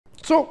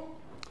So,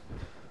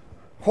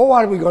 how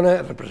are we going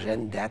to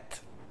represent that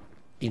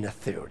in a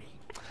theory?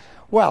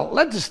 Well,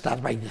 let's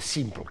start by the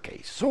simple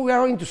case. So we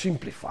are going to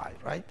simplify,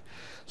 right?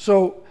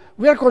 So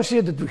we are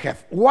considering that we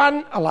have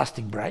one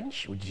elastic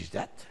branch, which is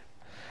that.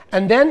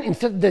 And then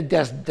instead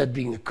of that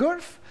being a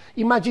curve,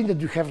 imagine that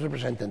you have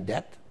represented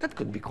that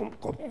could be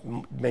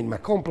made more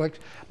complex,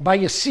 by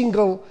a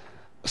single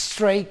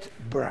straight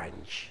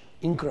branch,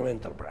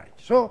 incremental branch.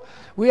 So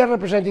we are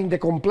representing the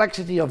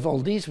complexity of all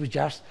this, which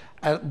has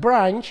a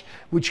branch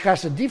which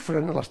has a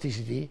different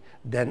elasticity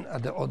than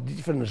or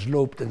different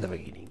slope than the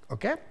beginning,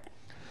 okay?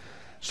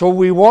 So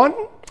we want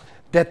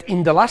that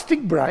in the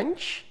elastic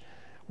branch,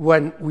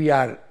 when we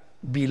are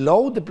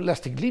below the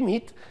elastic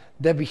limit,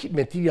 the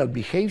material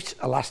behaves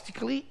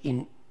elastically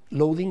in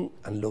loading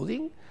and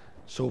unloading,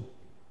 so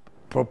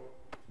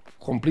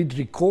complete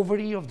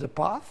recovery of the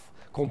path,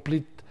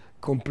 complete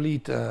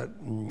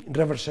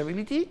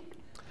reversibility.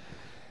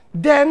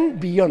 Then,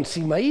 beyond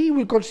sigma e,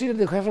 we consider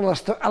that we have an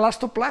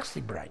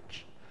elastoplastic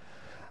branch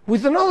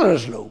with another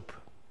slope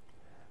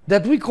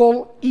that we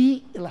call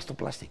E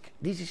elastoplastic.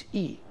 This is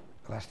E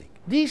elastic.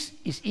 This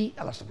is E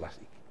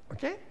elastoplastic,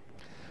 okay?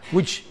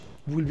 Which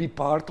will be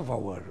part of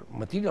our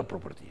material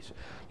properties.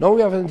 Now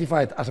we have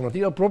identified as a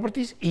material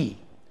properties E,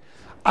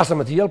 as a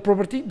material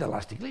property the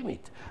elastic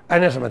limit,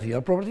 and as a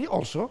material property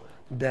also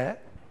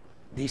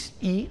this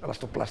E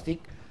elastoplastic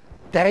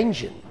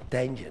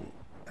tangent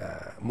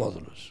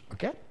modulus,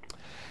 okay?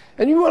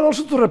 And we want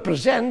also to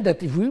represent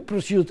that if we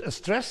pursue a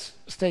stress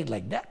state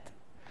like that,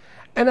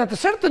 and at a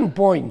certain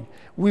point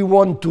we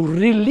want to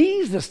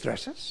release the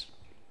stresses,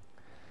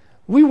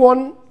 we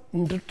want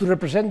to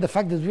represent the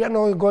fact that we are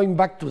not going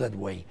back to that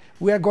way.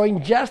 We are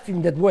going just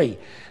in that way.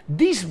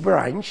 This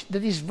branch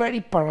that is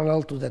very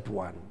parallel to that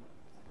one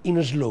in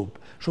a slope.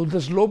 So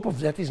the slope of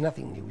that is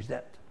nothing new, is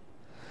that.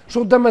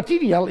 So the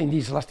material in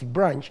this elastic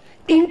branch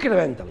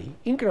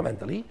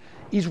incrementally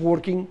is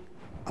working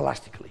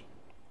elastically,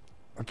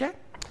 okay?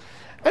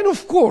 And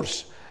of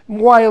course,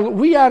 while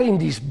we are in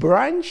this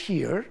branch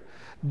here,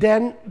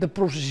 then the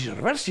process is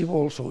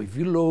reversible, so if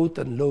you load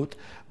and load,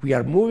 we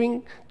are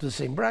moving to the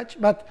same branch.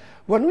 But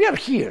when we are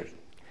here,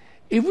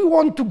 if we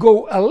want to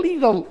go a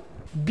little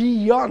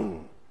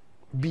beyond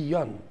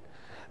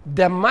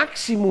the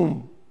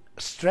maximum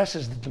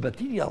stresses that the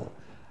material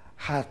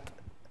had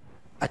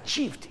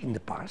achieved in the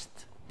past,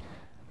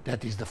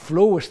 that is the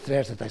flow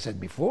stress that I said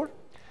before,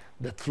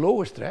 that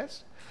flow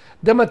stress,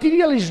 the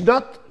material is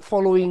not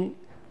following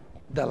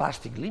the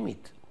elastic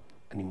limit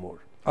anymore,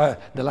 the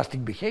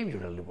elastic behavior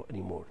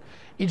anymore.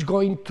 It's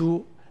going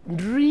to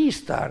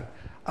restart,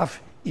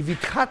 if it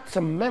had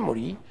some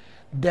memory,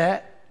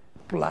 the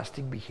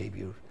plastic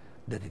behavior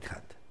that it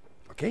had,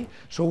 okay?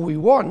 So we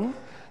want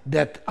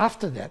that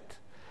after that,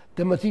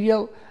 the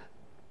material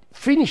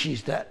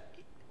finishes the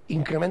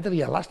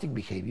incrementally elastic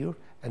behavior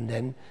and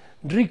then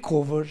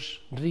retakes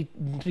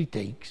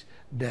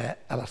the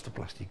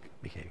elastoplastic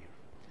behavior.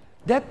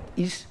 That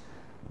is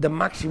the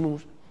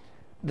maximum,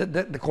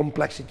 the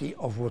complexity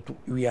of what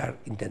we are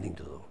intending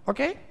to do,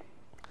 okay?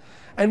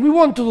 And we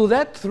want to do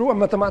that through a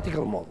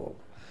mathematical model.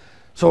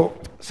 So,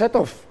 set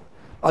of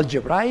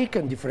algebraic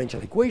and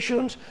differential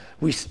equations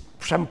with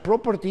some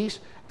properties,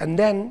 and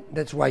then,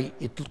 that's why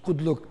it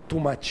could look too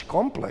much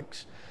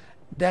complex,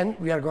 then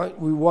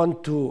we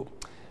want to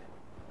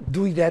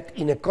do that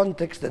in a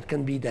context that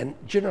can be then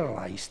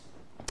generalized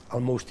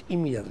almost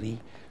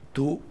immediately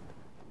to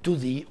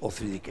 2D or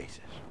 3D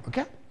cases,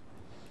 okay?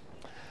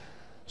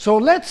 So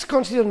let's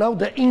consider now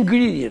the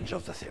ingredients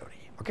of the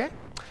theory, okay?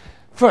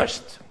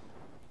 First,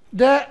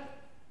 the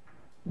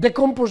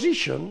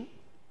decomposition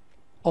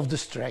of the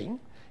strain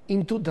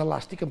into the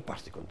elastic and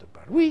plastic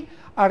counterpart. We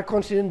are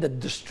considering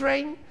that the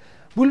strain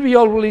will be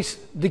always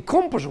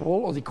decomposable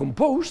or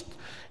decomposed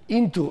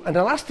into an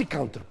elastic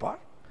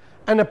counterpart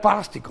and a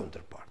plastic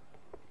counterpart.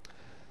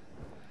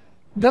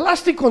 The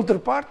elastic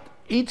counterpart,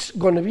 it's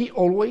going to be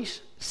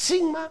always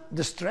sigma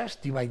the stress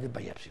divided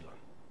by epsilon,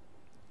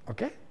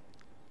 okay?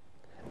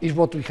 Is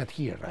what we had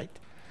here, right?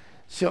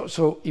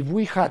 So if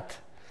we had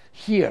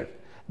here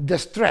the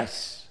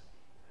stress,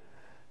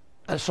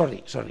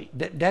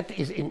 that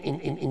is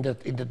in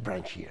that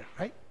branch here,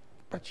 right?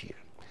 Branch here.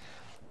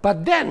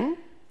 But then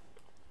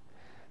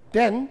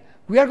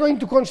we are going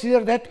to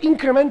consider that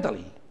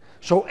incrementally.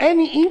 So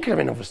any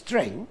increment of a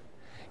strain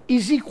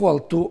is equal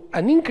to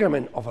an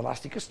increment of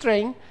elastic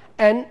strain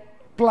and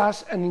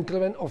plus an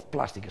increment of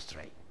plastic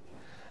strain.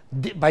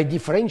 By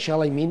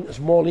differential, I mean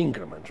small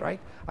increments, right?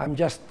 I'm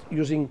just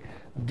using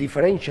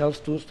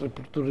differentials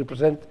to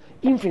represent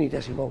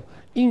infinitesimal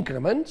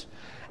increments.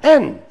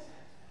 And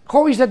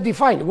how is that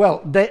defined?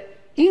 Well, the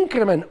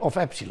increment of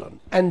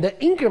epsilon and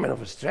the increment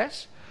of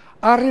stress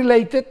are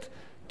related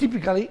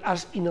typically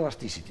as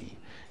inelasticity.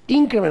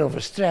 Increment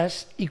of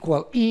stress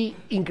equal E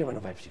increment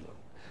of epsilon.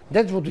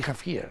 That's what we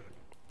have here.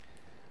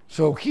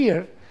 So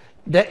here,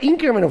 the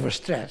increment of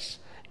stress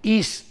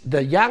is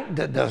the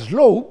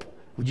slope,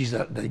 which is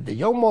the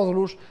Young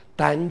modulus,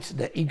 times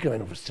the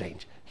increment of strain.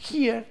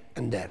 Here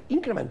and there,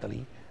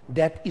 incrementally,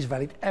 that is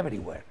valid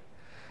everywhere.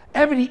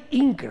 every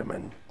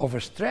increment of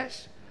a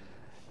stress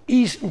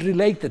is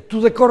related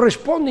to the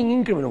corresponding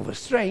increment of a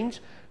strain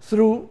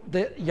through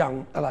the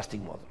Young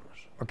elastic modulus.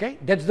 Okay?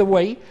 That's the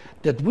way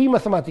that we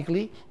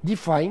mathematically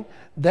define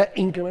the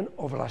increment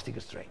of elastic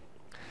strain.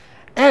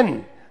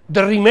 And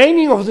the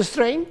remaining of the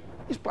strain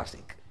is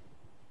plastic.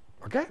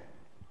 Okay?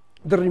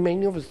 The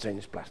remaining of the strain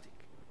is plastic.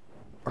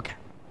 Okay.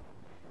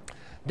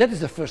 That is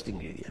the first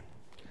ingredient.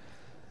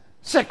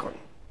 Second,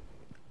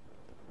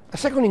 a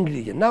second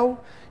ingredient now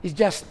is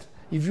just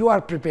if you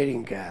are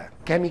preparing a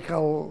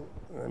chemical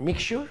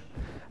mixture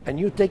and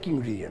you take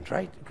ingredients,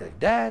 right? You take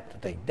that, you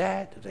take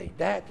that, you take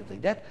that, you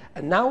take that,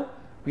 and now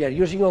we are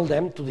using all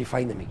them to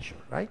define the mixture,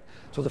 right?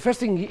 So the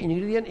first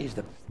ingredient is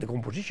the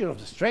composition of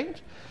the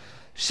strains.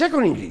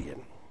 Second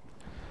ingredient,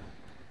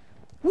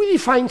 we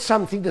define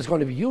something that's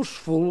going to be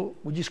useful,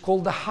 which is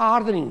called the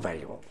hardening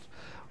variable.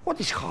 What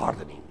is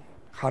hardening?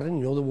 Hardening,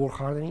 you know the word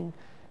hardening?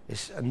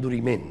 Is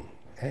enduriment,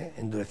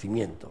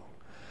 endurecimiento.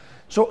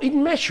 So it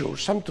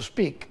measures, so to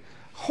speak,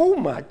 how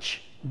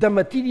much the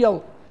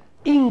material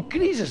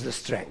increases the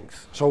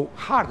strength, so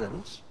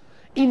hardens,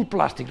 in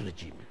plastic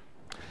regime.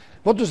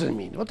 What does it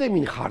mean? What do I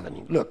mean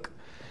hardening? Look,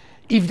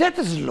 if that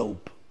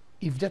slope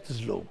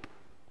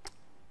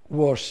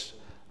was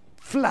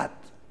flat,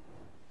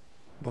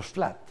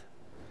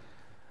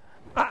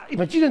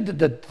 imagine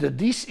that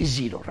this is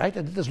 0, right?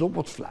 And the slope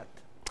was flat.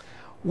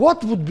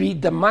 What would be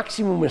the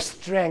maximum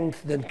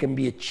strength that can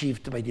be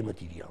achieved by the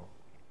material?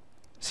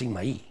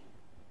 Sigma E,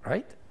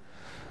 right?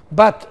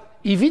 But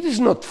if it is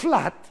not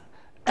flat,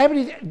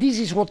 this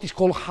is what is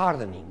called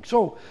hardening.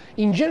 So,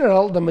 in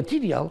general, the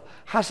material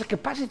has a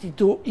capacity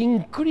to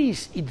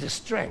increase its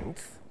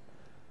strength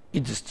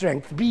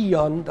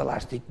beyond the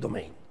elastic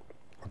domain.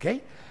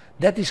 Okay?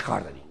 That is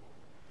hardening.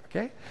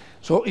 Okay?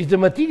 So, if the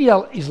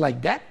material is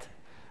like that,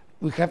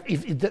 we have,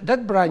 if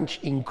that branch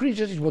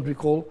increases, is what we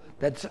call,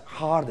 that's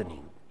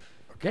hardening.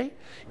 Okay?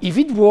 If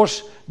it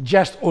was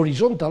just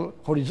horizontal,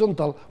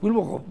 we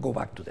will go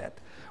back to that.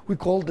 We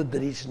call that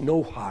there is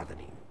no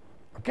hardening.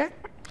 Okay?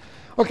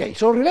 Okay,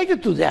 so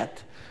related to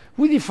that,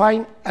 we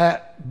define a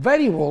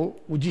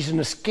variable which is a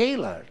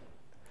scalar,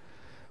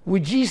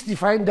 which is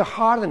defined the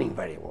hardening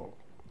variable.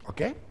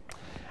 Okay?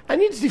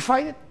 And it's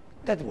defined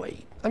that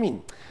way. I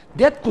mean,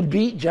 that could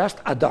be just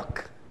a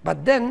duck,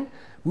 but then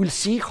we'll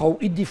see how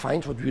it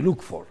defines what we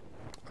look for.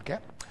 Okay?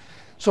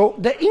 So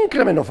the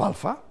increment of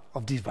alpha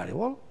of this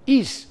variable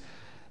is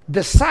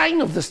the sign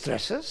of the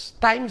stresses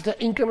times the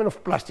increment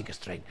of plastic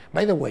strain.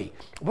 By the way,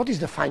 what is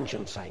the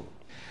function sign?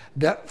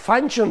 The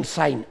function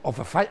sign of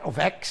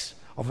x,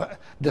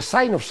 the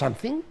sign of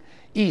something,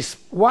 is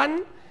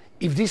 1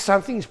 if this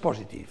something is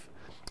positive,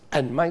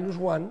 and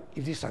 -1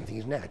 if this something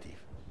is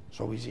negative.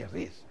 So easy as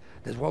this.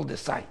 That's what the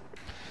sign.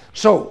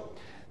 So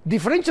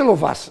differential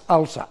of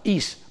alpha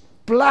is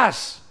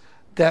plus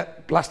the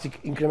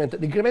plastic incremental.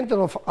 The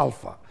incremental of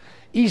alpha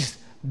is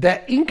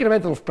the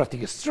incremental of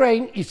plastic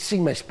strain if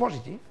sigma is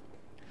positive,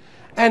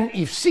 and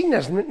if sigma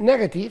is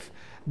negative,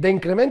 the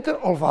incremental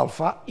of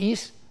alpha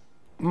is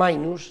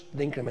minus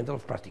the incremental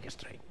of plastic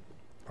strain.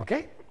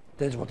 Okay?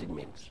 That's what it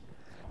means.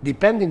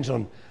 Depending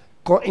on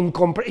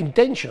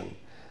intention,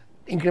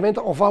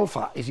 incremental of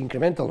alpha is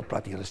incremental of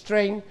plastic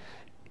strain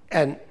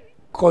and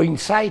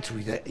coincides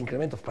with the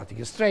increment of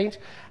plastic strains,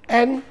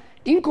 and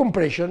in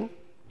compression,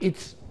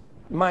 it's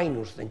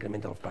minus the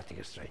incremental of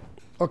plastic strain.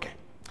 Okay.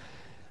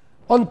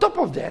 On top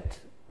of that,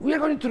 we are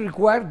going to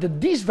require that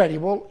this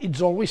variable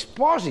is always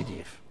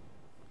positive,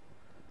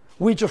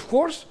 which of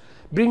course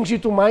brings you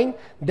to mind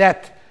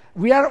that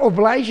we are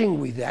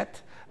obliging with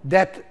that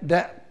the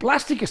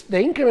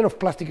increment of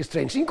plastic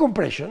strains in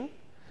compression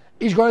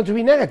is going to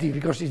be negative,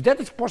 because if that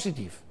is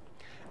positive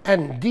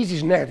and this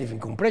is negative in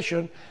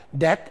compression,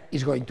 that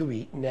is going to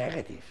be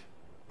negative.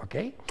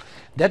 Okay?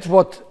 That's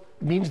what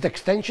means the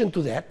extension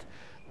to that,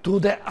 to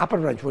the upper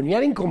branch. When you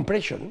are in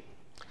compression,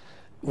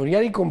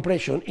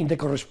 in the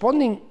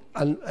corresponding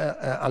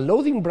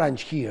unloading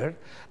branch here,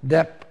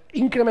 the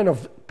increment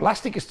of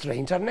plastic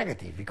strains are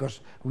negative, because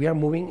we are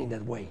moving in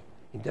that way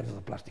in terms of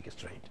the plastic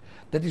strains.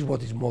 That is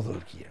what is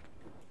modeled here.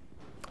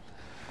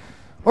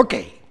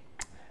 Okay,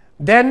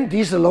 then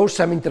this allows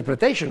some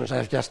interpretation, as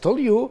I've just told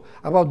you,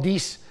 about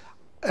this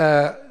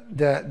this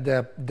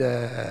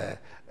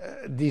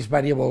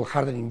variable,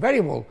 hardening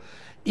variable.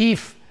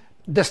 If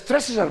the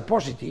stresses are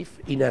positive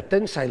in a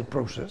tensile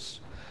process,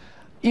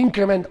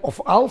 increment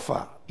of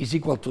alpha is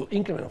equal to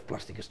increment of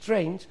plastic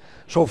strains,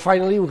 so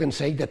finally we can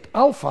say that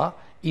alpha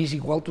is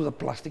equal to the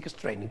plastic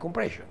strain in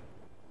compression.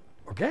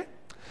 Okay?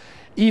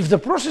 If the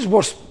process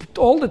was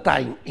all the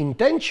time in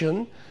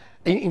tension,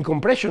 in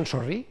compression,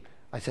 sorry,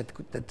 I said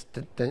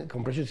that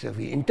compression is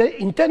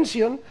in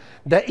tension,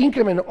 the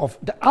increment of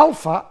the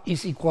alpha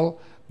is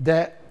equal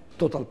the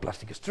total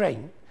plastic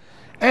strain.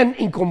 And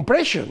in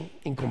compression,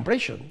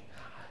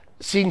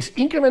 since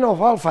increment of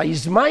alpha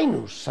is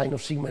minus, sine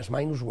of sigma is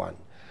 -1,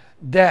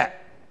 the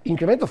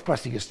increment of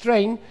plastic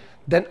strain,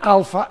 then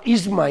alpha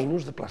is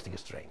minus the plastic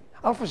strain.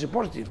 Alpha is a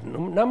positive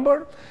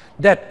number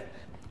that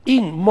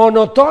in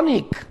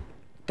monotonic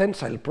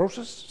tensile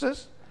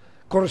processes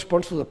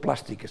corresponds to the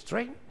plastic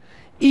strain.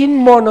 In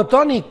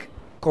monotonic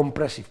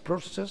compressive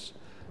processes,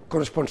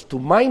 corresponds to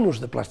minus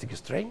the plastic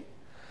strain.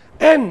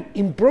 And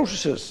in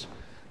processes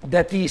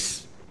that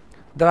is,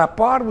 there are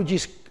part which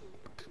is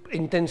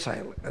in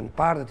tensile and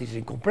part that is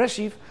in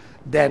compressive,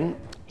 then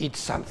it's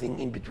something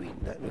in between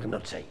that we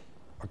cannot say.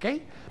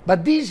 Okay?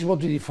 But this is what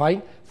we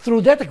define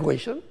through that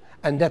equation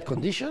and that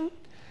condition,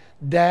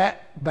 the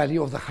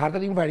value of the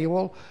hardening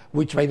variable,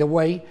 which, by the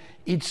way,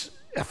 it's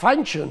a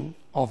function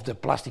of the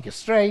plastic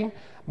strain,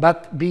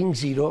 but being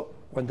 0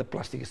 when the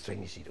plastic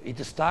strain is 0. It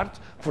starts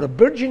for a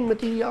virgin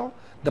material,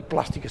 the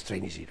plastic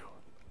strain is 0,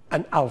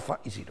 and alpha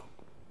is 0.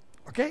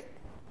 Okay?